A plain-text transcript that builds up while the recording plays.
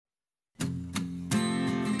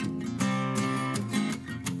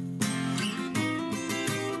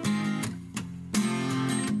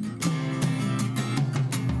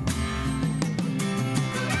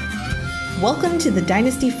Welcome to the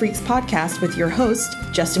Dynasty Freaks podcast with your host,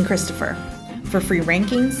 Justin Christopher. For free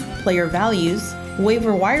rankings, player values,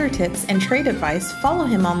 waiver wire tips, and trade advice, follow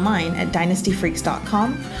him online at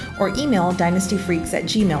dynastyfreaks.com or email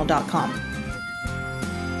dynastyfreaks@gmail.com.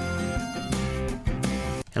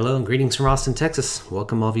 Hello and greetings from Austin, Texas.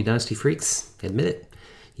 Welcome all of you Dynasty Freaks. Admit it,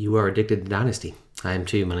 you are addicted to Dynasty. I am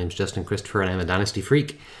too. My name is Justin Christopher and I am a Dynasty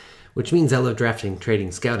Freak, which means I love drafting,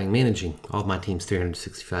 trading, scouting, managing all of my teams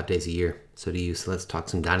 365 days a year. So do you. So let's talk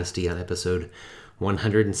some Dynasty on episode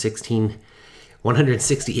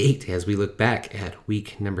 168 as we look back at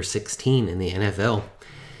week number 16 in the NFL.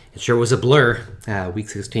 It sure was a blur. Week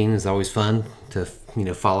 16 is always fun to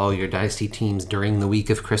follow your Dynasty teams during the week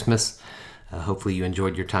of Christmas. Hopefully you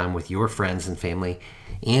enjoyed your time with your friends and family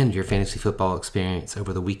and your fantasy football experience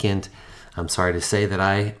over the weekend. I'm sorry to say that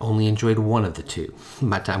I only enjoyed one of the two.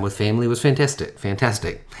 My time with family was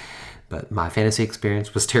fantastic, but my fantasy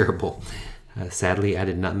experience was terrible. Sadly, I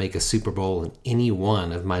did not make a Super Bowl in any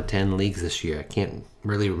one of my 10 leagues this year. I can't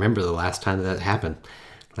really remember the last time that happened.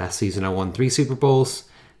 Last season I won 3 Super Bowls.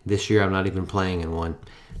 This year I'm not even playing in one.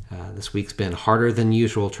 This week's been harder than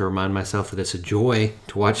usual to remind myself that it's a joy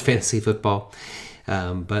to watch fantasy football.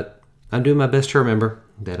 But I'm doing my best to remember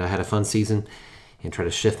that I had a fun season and try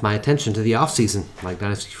to shift my attention to the off-season like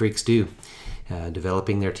Dynasty Freaks do,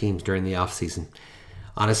 developing their teams during the off-season.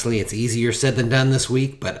 Honestly, it's easier said than done this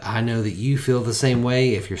week, but I know that you feel the same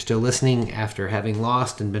way. If you're still listening after having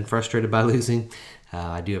lost and been frustrated by losing,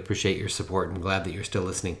 I do appreciate your support and glad that you're still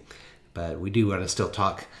listening. But we do want to still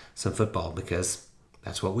talk some football because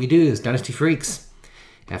that's what we do as Dynasty Freaks.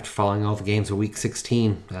 After following all the games of Week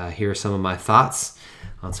 16, here are some of my thoughts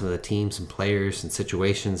on some of the teams and players and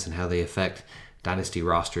situations and how they affect Dynasty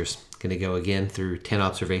rosters. Going to go again through 10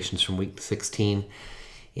 observations from Week 16.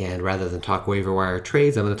 And rather than talk waiver wire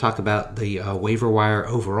trades, I'm going to talk about the waiver wire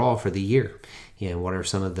overall for the year. And what are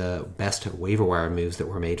some of the best waiver wire moves that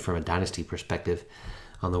were made from a Dynasty perspective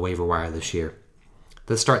on the waiver wire this year.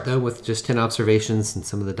 Let's start, though, with just 10 observations and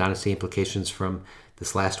some of the Dynasty implications from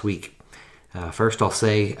this last week. First, I'll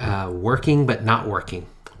say working but not working.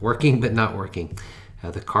 Working but not working.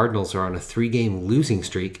 The Cardinals are on a 3-game losing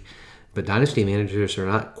streak, but Dynasty managers are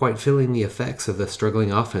not quite feeling the effects of the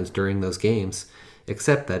struggling offense during those games,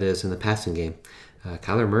 except, that is, in the passing game.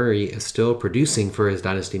 Kyler Murray is still producing for his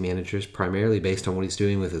Dynasty managers, primarily based on what he's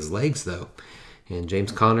doing with his legs, though. And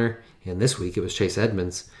James Conner, and this week it was Chase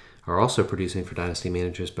Edmonds, are also producing for Dynasty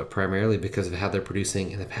managers, but primarily because of how they're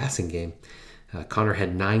producing in the passing game. Conner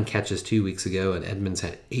had 9 catches 2 weeks ago, and Edmonds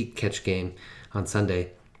had 8-catch game on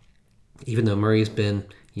Sunday. Even though Murray's been,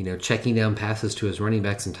 checking down passes to his running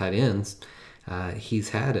backs and tight ends, he's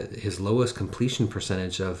had his lowest completion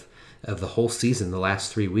percentage of the whole season the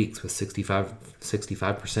last 3 weeks with 65%,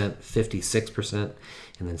 56%,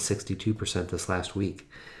 and then 62% this last week.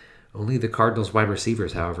 Only the Cardinals wide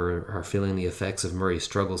receivers, however, are feeling the effects of Murray's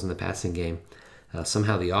struggles in the passing game.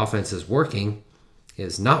 Somehow the offense is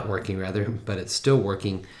not working, but it's still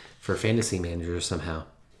working for fantasy managers somehow.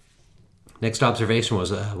 Next observation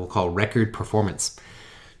was we'll call record performance.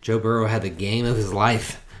 Joe Burrow had the game of his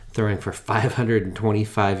life, throwing for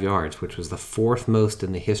 525 yards, which was the 4th most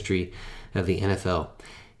in the history of the NFL.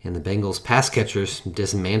 And the Bengals pass catchers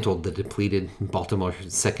dismantled the depleted Baltimore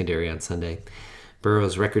secondary on Sunday.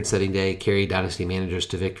 Burrow's record-setting day carried Dynasty managers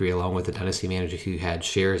to victory, along with the Dynasty manager who had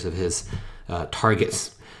shares of his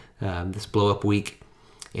targets. This blow-up week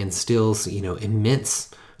instills, immense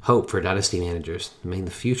hope for Dynasty managers. I mean,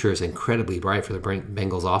 the future is incredibly bright for the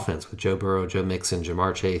Bengals offense with Joe Burrow, Joe Mixon,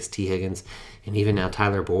 Jamar Chase, T. Higgins, and even now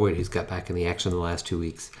Tyler Boyd, who's got back in the action in the last 2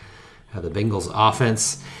 weeks. The Bengals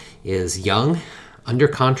offense is young, under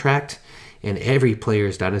contract, and every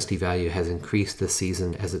player's Dynasty value has increased this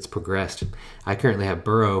season as it's progressed. I currently have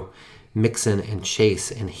Burrow, Mixon, and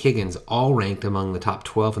Chase and Higgins all ranked among the top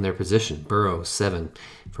 12 in their position. Burrow, 7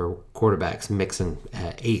 for quarterbacks, Mixon,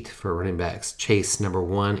 8 for running backs, Chase, number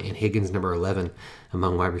 1, and Higgins, number 11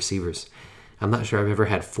 among wide receivers. I'm not sure I've ever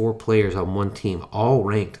had 4 players on one team all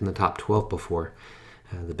ranked in the top 12 before.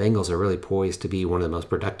 The Bengals are really poised to be one of the most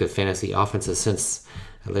productive fantasy offenses since,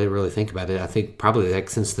 I didn't really think about it, I think probably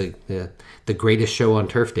since the greatest show on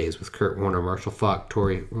turf days with Kurt Warner, Marshall Faulk,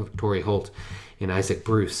 Torrey Holt, and Isaac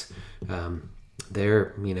Bruce.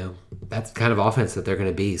 They're, that's the kind of offense that they're going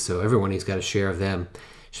to be. So everyone who's got a share of them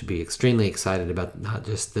should be extremely excited about not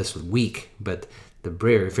just this week, but the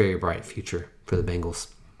very, very bright future for the Bengals.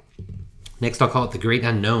 Next, I'll call it the great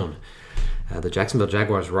unknown. The Jacksonville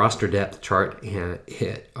Jaguars roster depth chart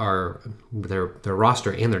are their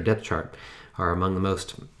roster and their depth chart are among the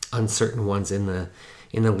most uncertain ones in the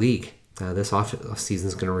league. This offseason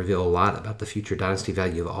is going to reveal a lot about the future dynasty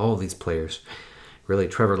value of all of these players. Really,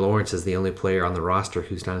 Trevor Lawrence is the only player on the roster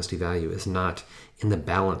whose dynasty value is not in the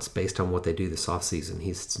balance based on what they do this offseason.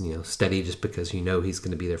 He's steady just because he's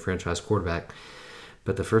going to be their franchise quarterback.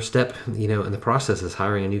 But the first step, in the process is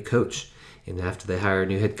hiring a new coach. And after they hire a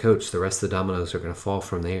new head coach, the rest of the dominoes are going to fall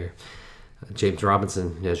from there. James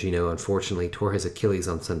Robinson, as you know, unfortunately tore his Achilles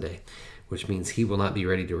on Sunday, which means he will not be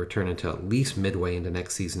ready to return until at least midway into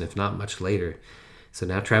next season, if not much later. So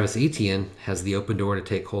now Travis Etienne has the open door to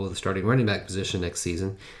take hold of the starting running back position next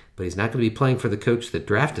season, but he's not going to be playing for the coach that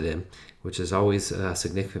drafted him, which is always a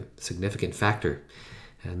significant factor.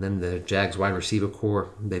 And then the Jags wide receiver core,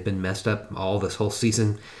 they've been messed up all this whole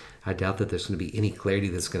season. I doubt that there's going to be any clarity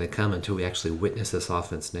that's going to come until we actually witness this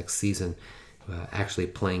offense next season actually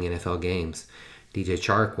playing NFL games. DJ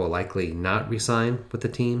Chark will likely not re-sign with the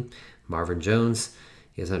team. Marvin Jones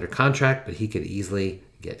is under contract, but he could easily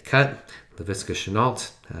get cut. Laviska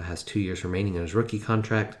Shenault has 2 years remaining on his rookie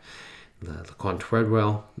contract. Laquan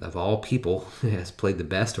Treadwell, of all people, has played the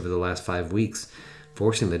best over the last 5 weeks,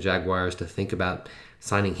 forcing the Jaguars to think about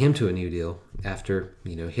signing him to a new deal after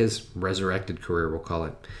his resurrected career, we'll call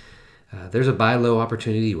it. There's a buy low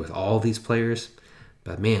opportunity with all these players,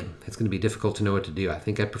 but man, it's going to be difficult to know what to do. I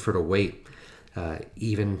think I'd prefer to wait,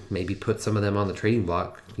 even maybe put some of them on the trading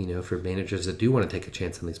block, for managers that do want to take a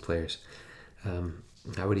chance on these players.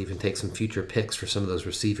 I would even take some future picks for some of those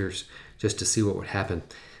receivers just to see what would happen.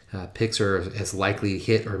 Picks are as likely to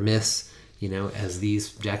hit or miss, as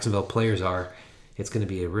these Jacksonville players are. It's going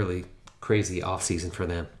to be a really crazy offseason for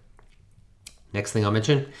them. Next thing I'll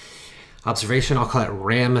mention, observation, I'll call it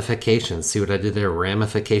ramifications. See what I did there?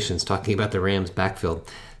 Ramifications, talking about the Rams backfield.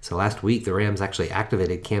 So last week, the Rams actually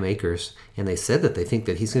activated Cam Akers, and they said that they think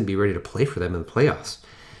that he's going to be ready to play for them in the playoffs.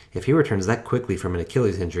 If he returns that quickly from an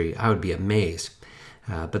Achilles injury, I would be amazed.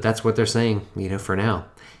 But that's what they're saying, for now.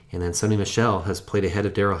 And then Sony Michel has played ahead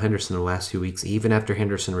of Darrell Henderson in the last 2 weeks, even after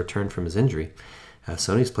Henderson returned from his injury.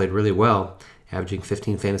 Sony's played really well, averaging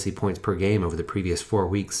 15 fantasy points per game over the previous 4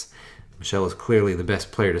 weeks. Michel is clearly the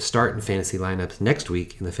best player to start in fantasy lineups next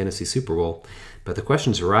week in the Fantasy Super Bowl, but the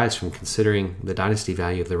questions arise from considering the dynasty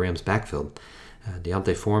value of the Rams' backfield.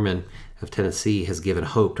 Deontay Foreman of Tennessee has given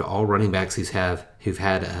hope to all running backs who've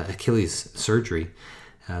had Achilles surgery,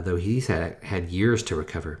 though he's had years to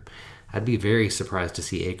recover. I'd be very surprised to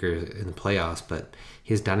see Akers in the playoffs, but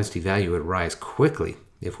his dynasty value would rise quickly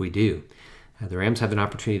if we do. The Rams have an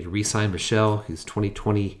opportunity to re-sign Michel, whose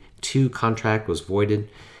 2022 contract was voided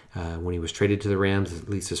when he was traded to the Rams, at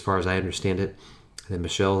least as far as I understand it. The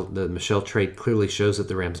Michel trade clearly shows that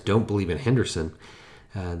the Rams don't believe in Henderson.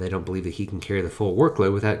 They don't believe that he can carry the full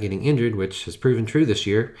workload without getting injured, which has proven true this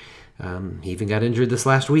year. He even got injured this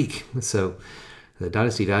last week. So the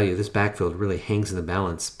dynasty value of this backfield really hangs in the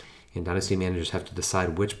balance, and dynasty managers have to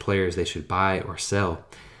decide which players they should buy or sell.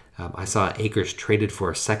 I saw Akers traded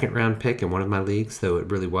for a second-round pick in one of my leagues, though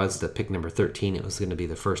it really was the pick number 13. It was going to be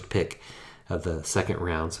the first pick of the second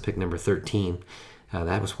round, so pick number 13.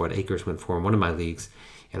 That was what Akers went for in one of my leagues.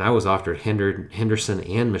 And I was offered Henderson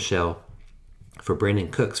and Michel for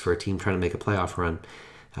Brandon Cooks for a team trying to make a playoff run.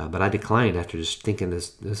 But I declined after just thinking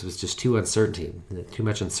this was just too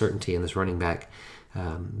much uncertainty in this running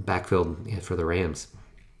backfield for the Rams.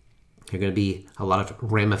 There are going to be a lot of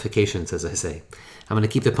ramifications, as I say. I'm going to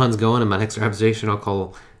keep the puns going, and my next observation I'll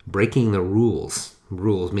call breaking the rules.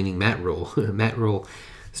 Rules meaning Matt Rule. Matt Rule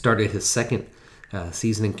started his second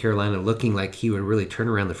season in Carolina looking like he would really turn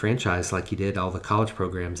around the franchise like he did all the college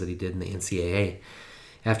programs that he did in the NCAA.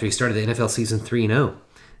 After he started the NFL season 3-0.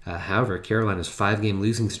 However, Carolina's 5-game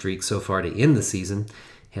losing streak so far to end the season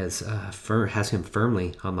has him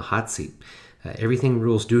firmly on the hot seat. Everything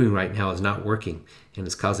Rule's doing right now is not working and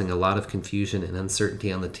is causing a lot of confusion and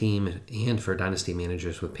uncertainty on the team and for dynasty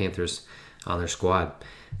managers with Panthers on their squad.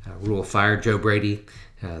 Rule fired Joe Brady,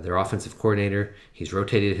 their offensive coordinator. He's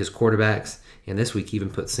rotated his quarterbacks, and this week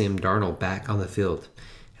even put Sam Darnold back on the field.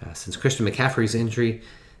 Since Christian McCaffrey's injury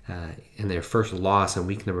and their first loss in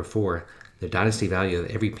week number 4, the dynasty value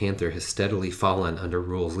of every Panther has steadily fallen under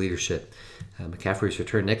Rule's leadership. McCaffrey's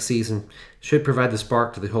return next season should provide the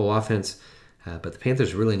spark to the whole offense, but the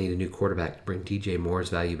Panthers really need a new quarterback to bring DJ Moore's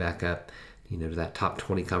value back up, to that top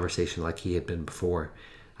 20 conversation like he had been before.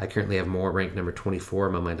 I currently have Moore ranked number 24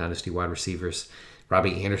 among my dynasty wide receivers.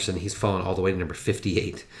 Robbie Anderson, he's fallen all the way to number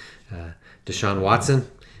 58. Deshaun Watson,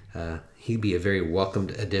 he'd be a very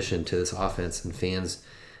welcomed addition to this offense, and fans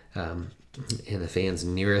the fans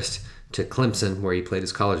nearest to Clemson, where he played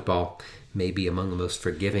his college ball, may be among the most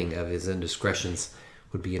forgiving of his indiscretions.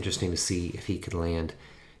 Would be interesting to see if he could land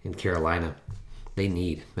in Carolina. They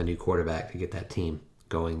need a new quarterback to get that team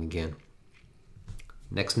going again.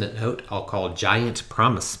 Next note I'll call Giant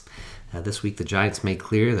Promise. This week the Giants made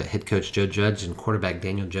clear that head coach Joe Judge and quarterback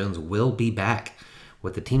Daniel Jones will be back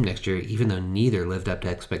with the team next year, even though neither lived up to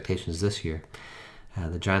expectations this year.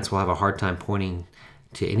 The Giants will have a hard time pointing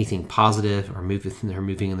to anything positive or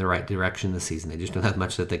moving in the right direction this season. They just don't have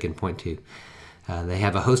much that they can point to. They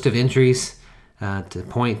have a host of injuries to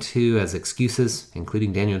point to as excuses,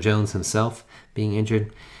 including Daniel Jones himself being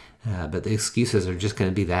injured. But the excuses are just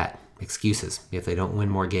going to be that, excuses, if they don't win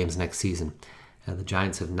more games next season. The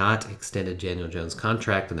Giants have not extended Daniel Jones'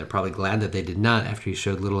 contract, and they're probably glad that they did not after he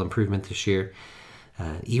showed little improvement this year.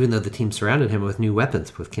 Even though the team surrounded him with new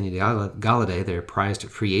weapons, with Kenny Golladay, their prized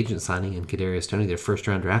free agent signing, and Kadarius Toney, their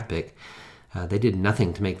first-round draft pick, they did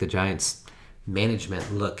nothing to make the Giants'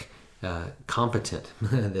 management look competent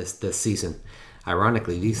this season.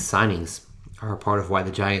 Ironically, these signings are a part of why the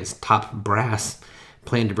Giants' top brass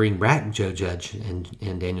plan to bring back Joe Judge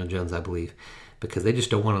and Daniel Jones, I believe, because they just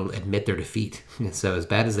don't want to admit their defeat. And so as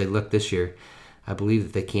bad as they look this year, I believe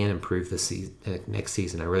that they can improve this next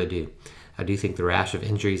season. I really do. I do think the rash of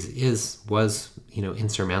injuries was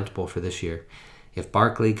insurmountable for this year. If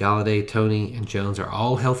Barkley, Golladay, Toney, and Jones are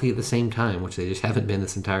all healthy at the same time, which they just haven't been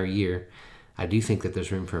this entire year, I do think that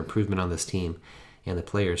there's room for improvement on this team and the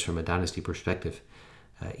players from a dynasty perspective.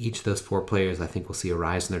 Each of those four players, I think, will see a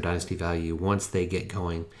rise in their dynasty value once they get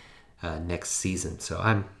going next season. So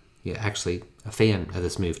I'm actually a fan of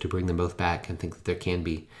this move to bring them both back and think that there can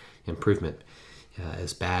be improvement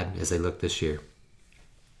as bad as they look this year.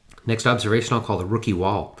 Next observation I'll call the rookie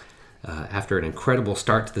wall. After an incredible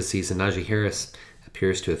start to the season, Najee Harris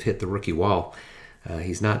appears to have hit the rookie wall.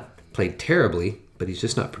 He's not played terribly, but he's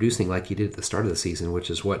just not producing like he did at the start of the season,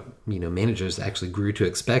 which is what managers actually grew to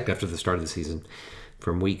expect after the start of the season.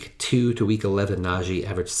 From week 2 to week 11, Najee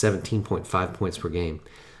averaged 17.5 points per game.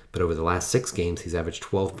 But over the last 6 games, he's averaged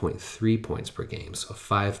 12.3 points per game, so a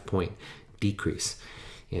 5-point decrease.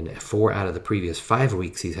 In 4 out of the previous 5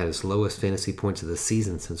 weeks, he's had his lowest fantasy points of the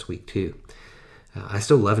season since week 2. I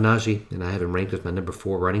still love Najee, and I have him ranked as my number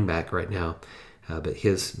 4 running back right now. But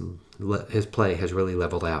his play has really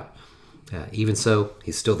leveled out. Even so,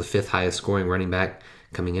 he's still the 5th highest scoring running back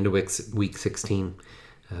coming into week 16.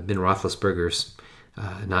 Ben Roethlisberger's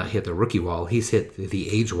not hit the rookie wall, he's hit the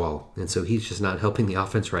age wall, and so he's just not helping the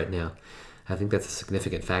offense right now. I think that's a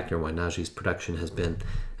significant factor why Najee's production has been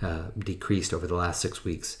decreased over the last 6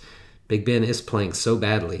 weeks. Big Ben is playing so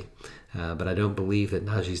badly, but I don't believe that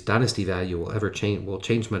Najee's dynasty value will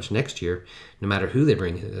change much next year, no matter who they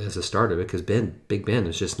bring as a starter, because Big Ben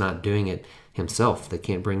is just not doing it himself. They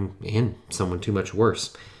can't bring in someone too much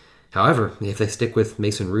worse. However, if they stick with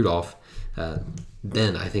Mason Rudolph,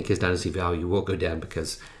 then I think his dynasty value will go down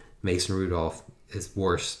because Mason Rudolph is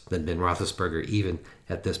worse than Ben Roethlisberger even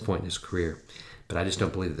at this point in his career. But I just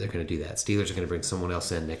don't believe that they're going to do that. Steelers are going to bring someone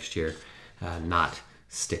else in next year, not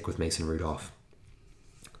stick with Mason Rudolph.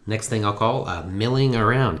 Next thing I'll call milling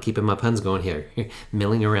around. Keeping my puns going here.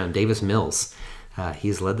 Milling around. Davis Mills.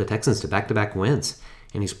 He's led the Texans to back-to-back wins,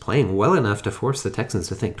 and he's playing well enough to force the Texans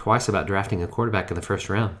to think twice about drafting a quarterback in the first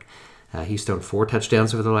round. He's thrown 4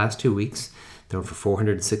 touchdowns over the last 2 weeks, thrown for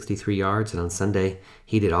 463 yards, and on Sunday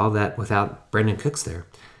he did all that without Brandon Cooks there.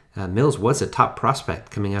 Mills was a top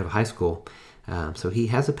prospect coming out of high school, so he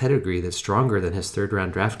has a pedigree that's stronger than his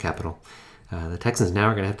third-round draft capital. The Texans now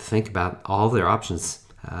are going to have to think about all of their options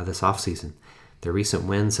this offseason. Their recent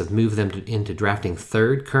wins have moved them into drafting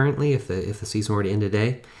third currently if the season were to end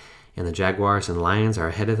today, and the Jaguars and Lions are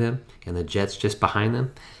ahead of them, and the Jets just behind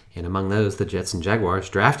them. And among those, the Jets and Jaguars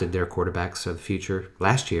drafted their quarterbacks of the future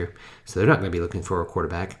last year, so they're not going to be looking for a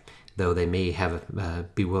quarterback, though they may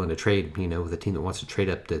be willing to trade, with a team that wants to trade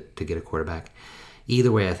up to get a quarterback.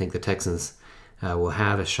 Either way, I think the Texans will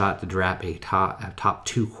have a shot to draft a top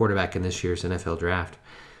 2 quarterback in this year's NFL draft.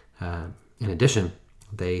 In addition,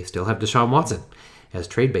 they still have Deshaun Watson as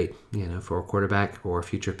trade bait, for a quarterback or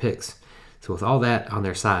future picks. So with all that on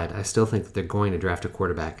their side, I still think that they're going to draft a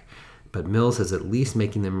quarterback. But Mills is at least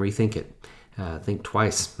making them rethink it, think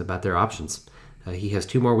twice about their options. He has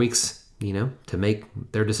 2 more weeks, to make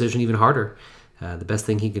their decision even harder. The best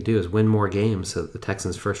thing he could do is win more games so that the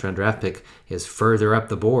Texans' first-round draft pick is further up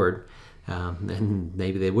the board, and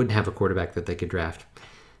maybe they wouldn't have a quarterback that they could draft.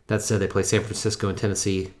 That said, they play San Francisco and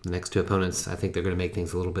Tennessee, the next 2 opponents. I think they're going to make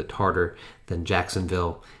things a little bit harder than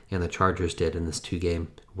Jacksonville and the Chargers did in this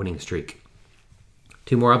 2-game winning streak.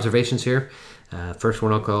 2 more observations here. Next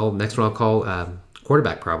one I'll call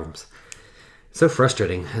quarterback problems. It's so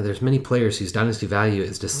frustrating. There's many players whose dynasty value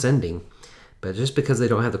is descending, but just because they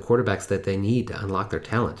don't have the quarterbacks that they need to unlock their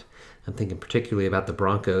talent. I'm thinking particularly about the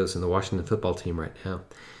Broncos and the Washington football team right now.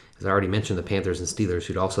 As I already mentioned, the Panthers and Steelers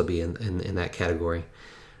who'd also be in that category.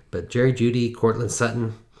 But Jerry Jeudy, Cortland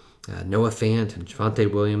Sutton, Noah Fant, and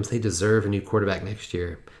Javonte Williams, they deserve a new quarterback next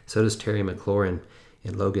year. So does Terry McLaurin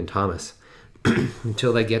and Logan Thomas.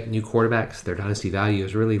 Until they get new quarterbacks, their dynasty value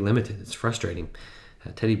is really limited. It's frustrating.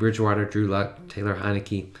 Teddy Bridgewater, Drew Luck, Taylor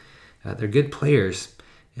Heineke, they're good players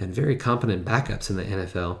and very competent backups in the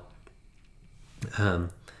NFL.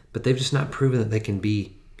 But they've just not proven that they can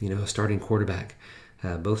be, a starting quarterback.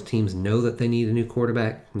 Both teams know that they need a new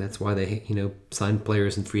quarterback, and that's why they, signed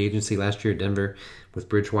players in free agency last year. Denver with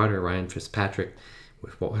Bridgewater, Ryan Fitzpatrick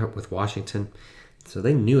with Washington. So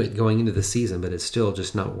they knew it going into the season, but it's still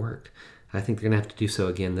just not worked. I think they're going to have to do so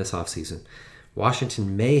again this offseason.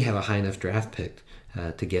 Washington may have a high enough draft pick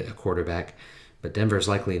to get a quarterback, but Denver is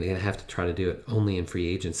likely going to have to try to do it only in free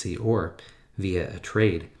agency or via a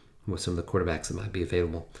trade with some of the quarterbacks that might be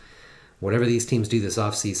available. Whatever these teams do this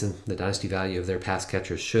offseason, the dynasty value of their pass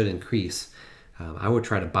catchers should increase. I would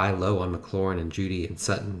try to buy low on McLaurin and Jeudy and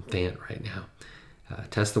Sutton Fant right now.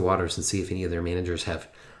 Test the waters and see if any of their managers have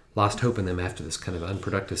lost hope in them after this kind of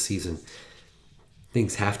unproductive season.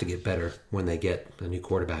 Things have to get better when they get a new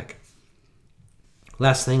quarterback.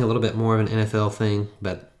 Last thing, a little bit more of an NFL thing,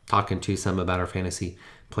 but talking to some about our fantasy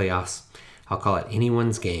playoffs. I'll call it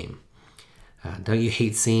anyone's game. Don't you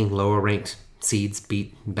hate seeing lower-ranked seeds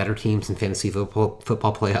beat better teams in fantasy football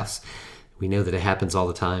playoffs? We know that it happens all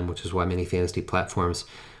the time, which is why many fantasy platforms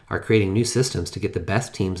are creating new systems to get the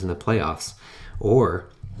best teams in the playoffs or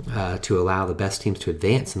to allow the best teams to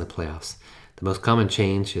advance in the playoffs. The most common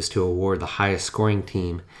change is to award the highest scoring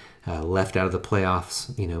team left out of the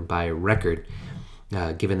playoffs, by record,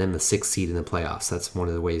 giving them the 6th seed in the playoffs. That's one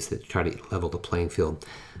of the ways that you try to level the playing field.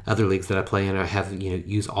 Other leagues that I play in have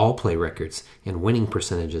use all play records and winning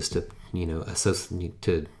percentages to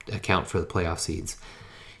to account for the playoff seeds.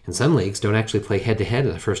 And some leagues don't actually play head-to-head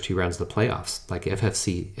in the first 2 rounds of the playoffs, like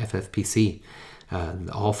FFPC.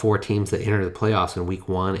 All 4 teams that enter the playoffs in week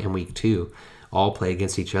 1 and week 2 all play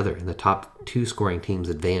against each other, and the top 2 scoring teams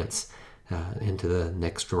advance into the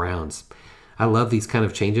next rounds. I love these kind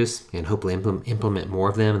of changes and hopefully implement more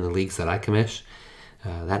of them in the leagues that I commish.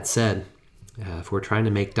 That said, if we're trying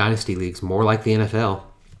to make dynasty leagues more like the NFL,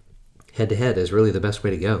 head-to-head is really the best way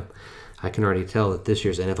to go. I can already tell that this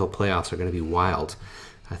year's NFL playoffs are going to be wild.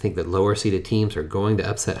 I think that lower-seeded teams are going to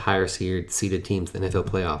upset higher-seeded teams in the NFL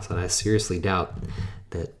playoffs, and I seriously doubt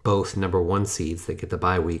that both number 1 seeds that get the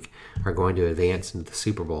bye week are going to advance into the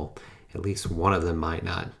Super Bowl. At least one of them might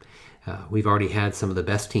not. We've already had some of the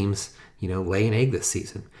best teams, lay an egg this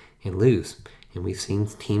season and lose. And we've seen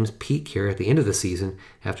teams peak here at the end of the season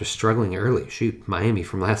after struggling early. Miami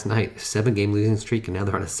from last night, a 7-game losing streak, and now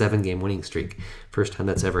they're on a 7-game winning streak. First time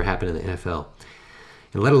that's ever happened in the NFL.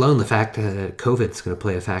 And let alone the fact that COVID's going to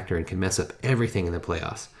play a factor and can mess up everything in the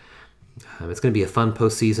playoffs. It's going to be a fun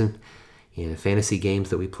postseason. And fantasy games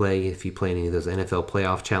that we play, if you play any of those NFL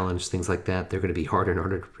playoff challenge, things like that, they're going to be harder and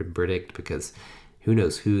harder to predict because who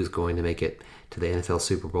knows who's going to make it to the NFL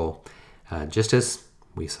Super Bowl. Just as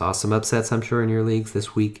we saw some upsets, I'm sure, in your leagues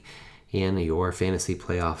this week and your fantasy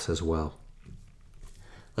playoffs as well.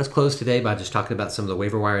 Let's close today by just talking about some of the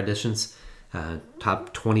waiver wire additions.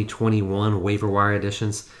 Top 2021 waiver wire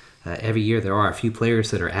additions. Every year there are a few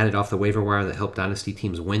players that are added off the waiver wire that help dynasty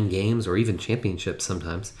teams win games or even championships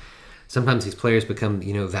sometimes. Sometimes these players become,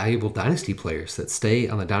 valuable dynasty players that stay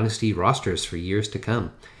on the dynasty rosters for years to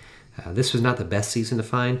come. This was not the best season to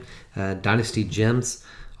find dynasty gems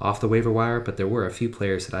off the waiver wire, but there were a few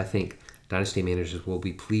players that I think dynasty managers will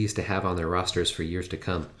be pleased to have on their rosters for years to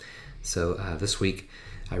come. So this week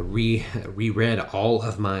I reread all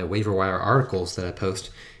of my waiver wire articles that I post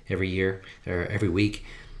every year or every week,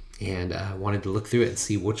 and wanted to look through it and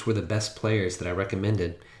see which were the best players that I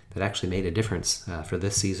recommended that actually made a difference for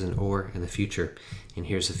this season or in the future. And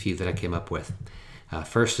here's a few that I came up with.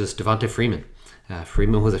 First is Devonta Freeman.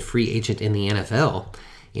 Freeman was a free agent in the NFL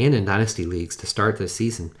and in dynasty leagues to start the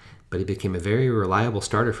season, but he became a very reliable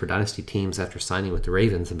starter for dynasty teams after signing with the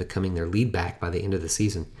Ravens and becoming their lead back by the end of the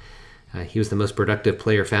season. He was the most productive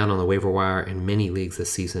player found on the waiver wire in many leagues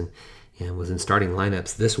this season and was in starting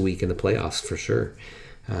lineups this week in the playoffs for sure.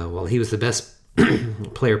 While he was the best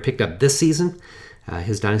player picked up this season,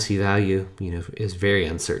 his dynasty value, is very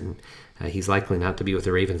uncertain. He's likely not to be with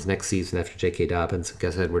the Ravens next season after J.K. Dobbins and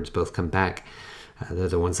Gus Edwards both come back. They're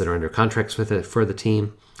the ones that are under contracts for the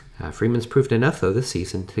team. Freeman's proved enough, though, this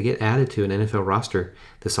season to get added to an NFL roster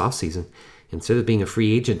this offseason. Instead of being a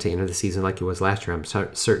free agent to enter the season like he was last year, I'm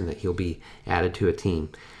certain that he'll be added to a team.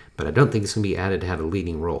 But I don't think he's going to be added to have a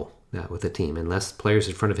leading role with the team. Unless players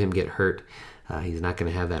in front of him get hurt, he's not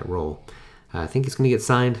going to have that role. I think he's going to get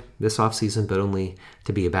signed this offseason, but only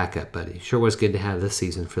to be a backup. But it sure was good to have this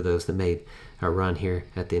season for those that made a run here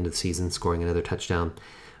at the end of the season, scoring another touchdown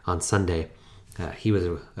on Sunday. He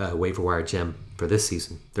was a waiver wire gem for this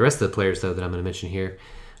season. The rest of the players, though, that I'm going to mention here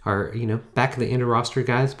are, back of the end of roster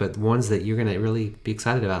guys, but ones that you're going to really be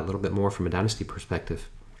excited about a little bit more from a dynasty perspective.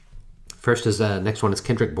 First is next one is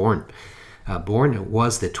Kendrick Bourne. Bourne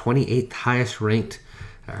was the 28th highest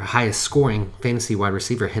scoring fantasy wide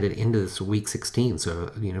receiver headed into this week 16. So,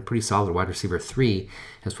 pretty solid wide receiver 3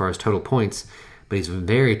 as far as total points, but he's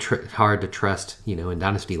very hard to trust, in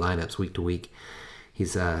dynasty lineups week to week.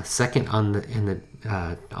 He's second on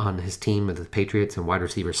his team of the Patriots in wide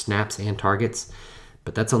receiver snaps and targets,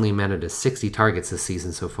 but that's only amounted to 60 targets this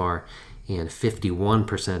season so far and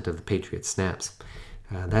 51% of the Patriots snaps.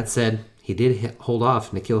 That said, he did hold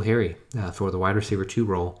off N'Keal Harry for the wide receiver 2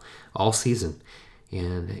 role all season,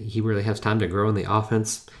 and he really has time to grow in the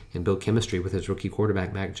offense and build chemistry with his rookie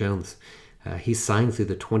quarterback, Mac Jones. He's signed through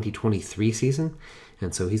the 2023 season,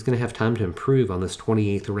 and so he's going to have time to improve on this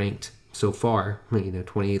 28th ranked so far,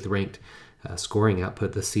 28th ranked scoring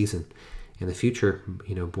output this season. In the future,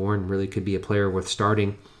 Bourne really could be a player worth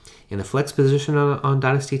starting in a flex position on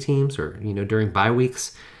dynasty teams, or during bye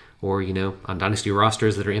weeks, or on dynasty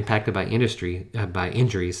rosters that are impacted by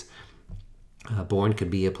injuries. Bourne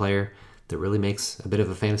could be a player that really makes a bit of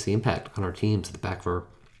a fantasy impact on our teams at the back of our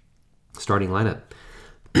starting lineup.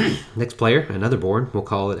 Next player, another Bourne, we'll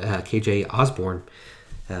call it KJ Osborne.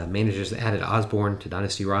 Managers added Osborne to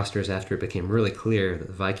dynasty rosters after it became really clear that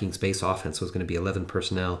the Vikings' base offense was going to be 11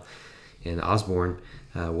 personnel, and Osborne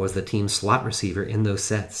was the team's slot receiver in those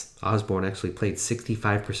sets. Osborne actually played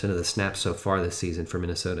 65% of the snaps so far this season for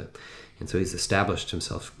Minnesota, and so he's established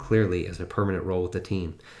himself clearly as a permanent role with the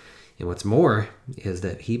team. And what's more is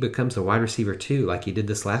that he becomes the wide receiver 2, like he did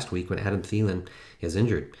this last week when Adam Thielen is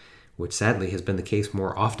injured, which sadly has been the case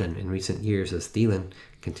more often in recent years as Thielen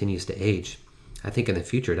continues to age. I think in the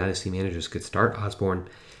future, dynasty managers could start Osborne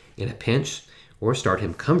in a pinch or start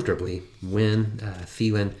him comfortably when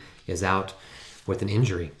Thielen is out with an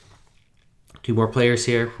injury. 2 more players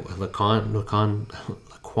here. Laquan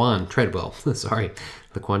Treadwell.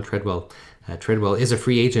 Laquan Treadwell. Treadwell is a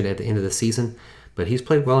free agent at the end of the season, but he's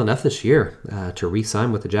played well enough this year to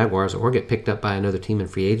re-sign with the Jaguars or get picked up by another team in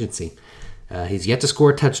free agency. He's yet to score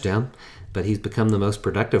a touchdown, but he's become the most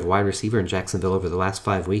productive wide receiver in Jacksonville over the last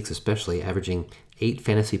 5 weeks, especially averaging 8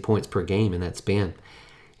 fantasy points per game in that span.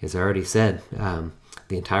 As I already said,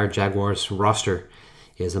 the entire Jaguars roster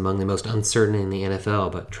is among the most uncertain in the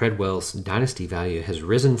NFL, but Treadwell's dynasty value has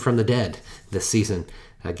risen from the dead this season,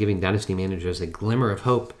 giving dynasty managers a glimmer of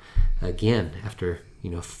hope again after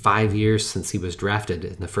 5 years since he was drafted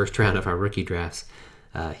in the first round of our rookie drafts.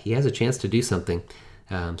 He has a chance to do something,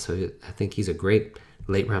 so I think he's a great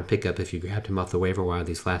late round pickup if you grabbed him off the waiver wire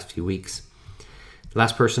these last few weeks. The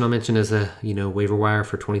last person I'll mention as a waiver wire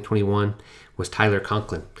for 2021 was Tyler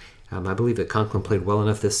Conklin. I believe that Conklin played well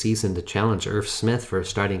enough this season to challenge Irv Smith for a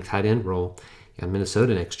starting tight end role in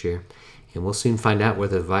Minnesota next year, and we'll soon find out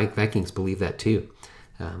whether the Vikings believe that too.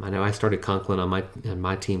 I know I started Conklin on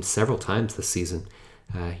my team several times this season.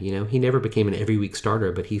 He never became an every week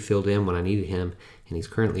starter, but he filled in when I needed him, and he's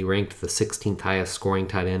currently ranked the 16th highest scoring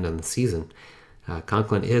tight end on the season.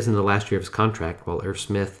 Conklin is in the last year of his contract, while Irv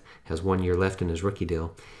Smith has 1 year left in his rookie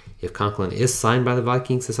deal. If Conklin is signed by the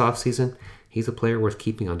Vikings this offseason, he's a player worth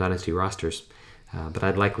keeping on dynasty rosters, but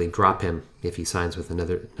I'd likely drop him if he signs with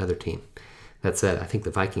another team. That said, I think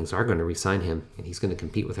the Vikings are going to re-sign him, and he's going to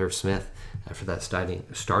compete with Irv Smith for that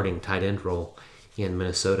starting tight end role in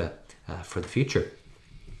Minnesota for the future.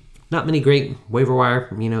 Not many great waiver wire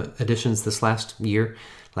additions this last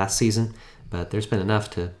season, but there's been enough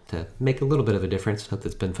to make a little bit of a difference. Hope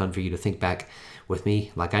it's been fun for you to think back with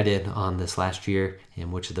me like I did on this last year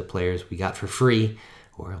and which of the players we got for free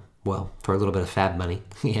or, for a little bit of fab money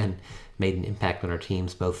and made an impact on our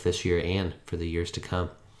teams both this year and for the years to come.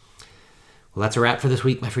 Well, that's a wrap for this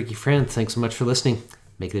week, my freaky friends. Thanks so much for listening.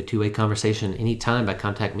 Make it a two-way conversation anytime by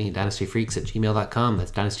contacting me at dynastyfreaks@gmail.com.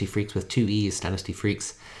 That's dynastyfreaks with 2 E's,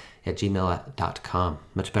 dynastyfreaks@gmail.com.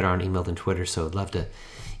 Much better on email than Twitter, so I'd love to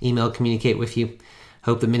communicate with you.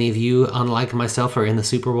 Hope that many of you, unlike myself, are in the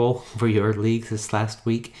Super Bowl for your league this last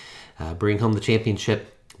week. Bring home the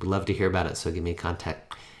championship. We'd love to hear about it, so give me a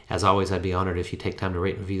contact. As always, I'd be honored if you take time to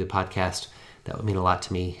rate and review the podcast. That would mean a lot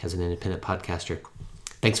to me as an independent podcaster.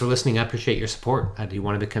 Thanks for listening. I appreciate your support. I do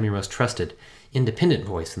want to become your most trusted, independent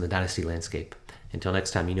voice in the Dynasty landscape. Until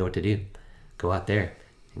next time, you know what to do. Go out there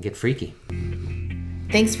and get freaky.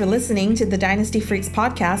 Thanks for listening to the Dynasty Freaks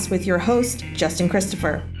podcast with your host, Justin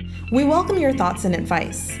Christopher. We welcome your thoughts and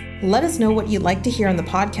advice. Let us know what you'd like to hear on the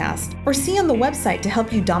podcast or see on the website to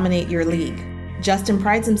help you dominate your league. Justin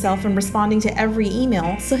prides himself in responding to every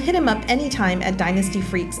email, so hit him up anytime at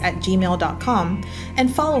dynastyfreaks@gmail.com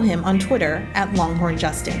and follow him on Twitter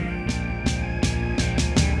 @LonghornJustin.